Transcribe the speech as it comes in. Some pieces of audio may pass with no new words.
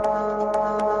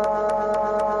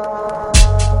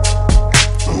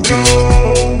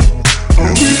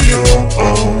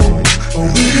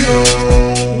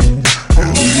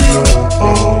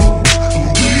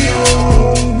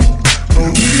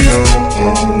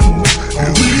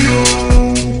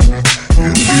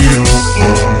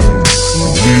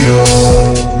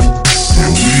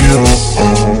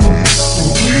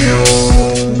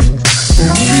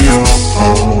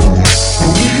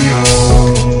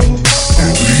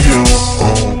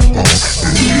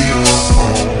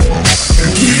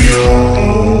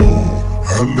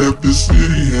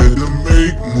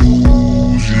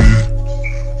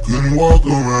Couldn't walk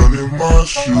around in my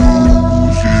shoes,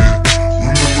 yeah.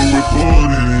 Remember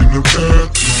recording in the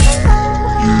bathroom,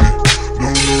 yeah.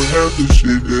 Don't know half the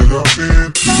shit that I've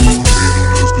been through.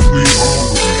 Hating us cause we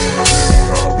hungry, and I didn't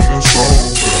have in a song,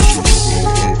 but I should've blown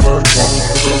up like phone.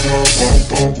 Cause my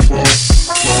phone.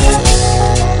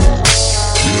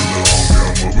 Yeah, little homie,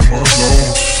 I'm up in my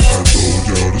zone. I told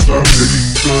y'all to stop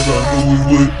hating cause I knew it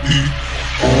would be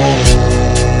on.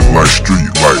 Like street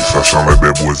lights, I shine like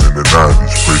bad boys in the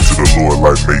 90s. Pray to the Lord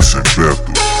like Mason Bethel.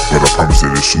 But I promise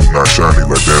that this suit not shiny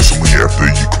like Vaseline after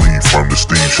you clean from the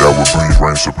steam. Shower breeze,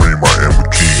 reign supreme, I am a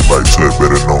king. Like Tut,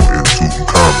 better known as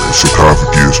Tutankhamun.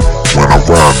 Sarcophagus, when I'm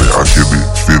rhyming, I kill it,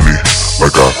 feel it.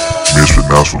 Like I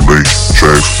mispronounce relate.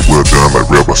 Tracks well done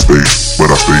like Rabbi States, but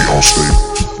I stay on state.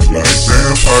 Like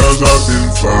vampires, I've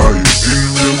been fired.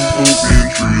 Been real before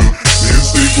been drilled. Been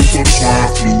sick before the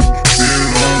swine flu.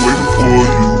 Been on way before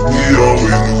you. We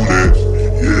always knew that.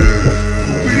 Yeah,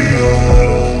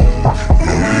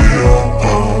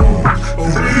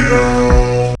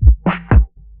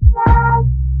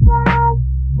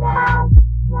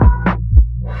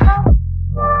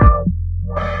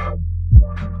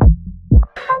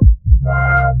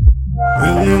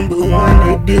 Remember when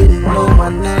they didn't know my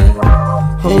name?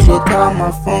 Hoes would call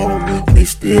my phone, they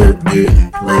still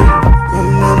getting played.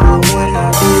 Remember when I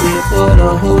did it for the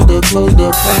hoes to close the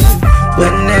pain?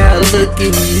 But now look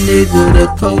at me, nigga, the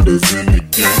coders in the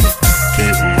game.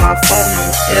 Keeping my phone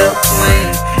on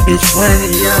airplane. It's funny,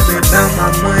 I've been down my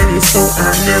money, so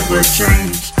I never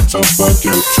change. So fuck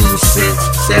your 2 cents,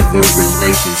 several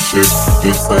relationships,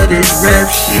 just for this rap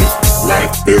shit.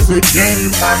 Life is a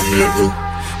game, my nigga.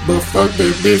 But fuck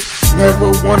the bitch, never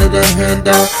wanted a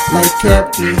handout like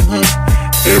Captain Hook.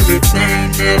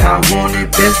 Everything that I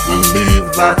wanted, best believe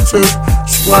I took.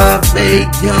 Suave,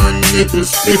 young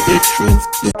niggas spit the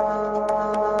truth.